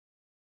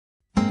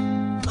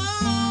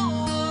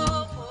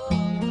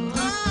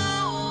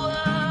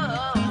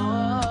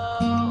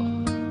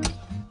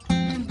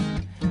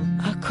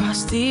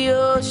Across the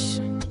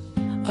ocean,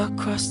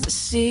 across the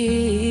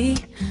sea,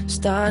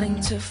 starting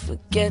to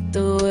forget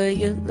the way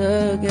you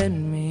look at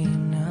me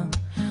now.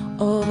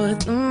 Over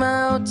the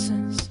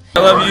mountains, I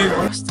love you.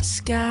 across the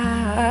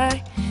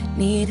sky,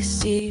 need to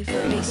see your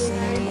face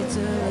and need to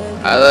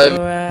look I love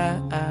your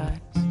eyes.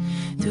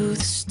 Through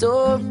the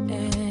storm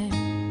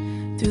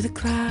and through the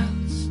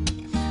clouds,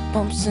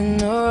 bumps in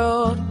the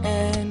road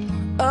and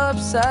we're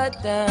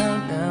upside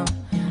down now.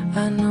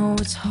 I know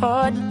it's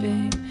hard,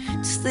 babe,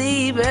 to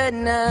sleep at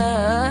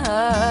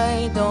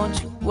night. Don't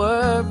you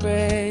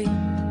worry,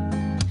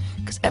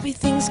 'cause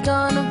everything's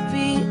gonna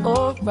be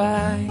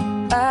alright.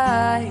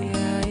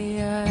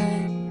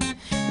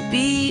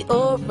 Be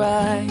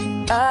alright.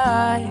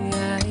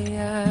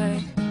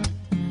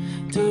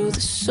 Through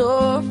the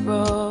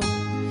sorrow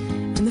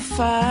and the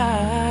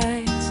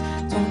fights,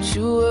 don't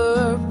you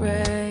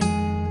worry,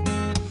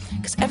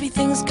 'cause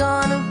everything's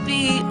gonna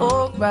be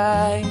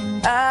alright.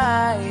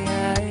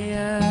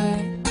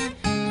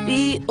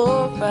 Be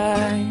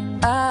alright.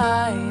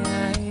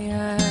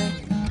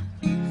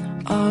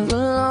 All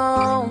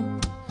alone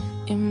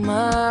in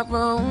my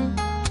room,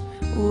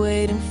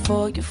 waiting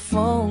for your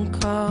phone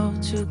call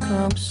to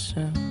come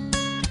soon.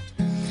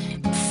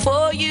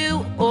 For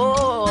you,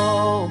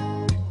 oh,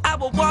 I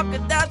will walk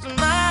 1,000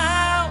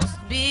 miles,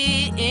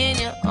 be in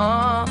your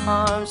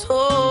arms,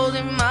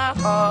 holding my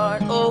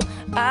heart.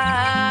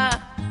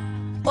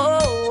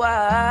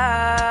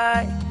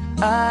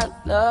 I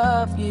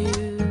love you,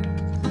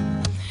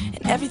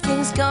 and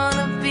everything's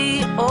gonna be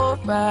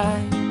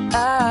alright.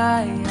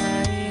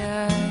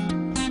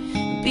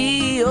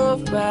 Be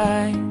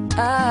alright.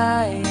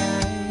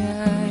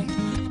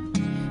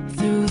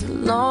 Through the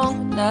long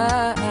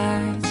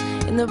nights,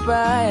 in the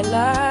bright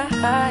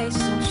lights,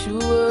 don't you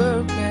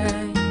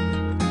worry,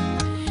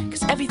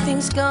 'cause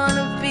everything's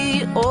gonna be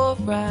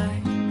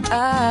alright.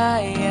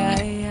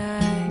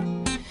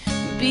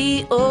 Be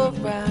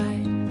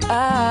alright.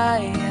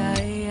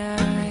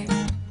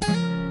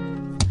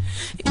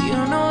 You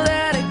know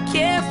that I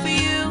care for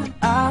you,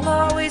 I'll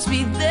always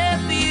be there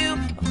for you.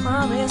 I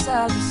promise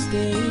I'll just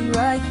stay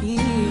right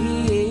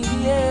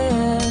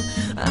here.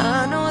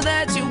 I know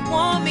that you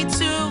want me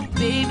to,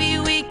 baby,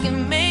 we can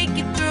make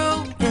it through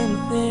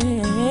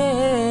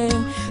anything,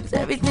 'cause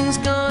everything's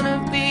gonna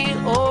be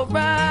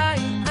alright.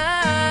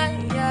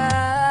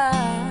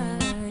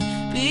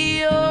 Be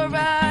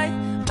alright.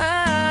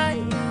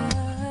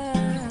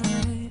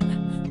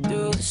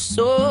 Through the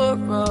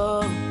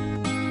sorrow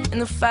and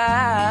the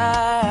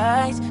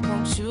fights,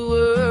 don't you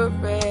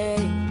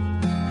worry,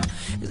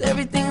 'cause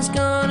everything's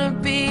gonna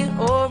be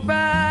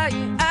alright.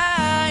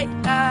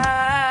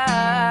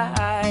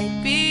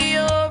 Be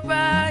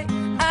alright.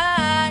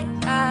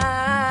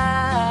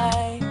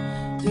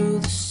 Through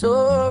the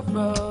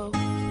sorrow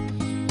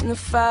and the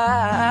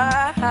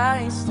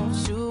fights, don't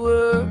you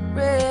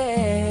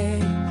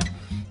worry,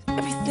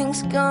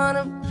 everything's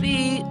gonna be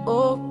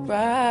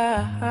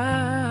alright.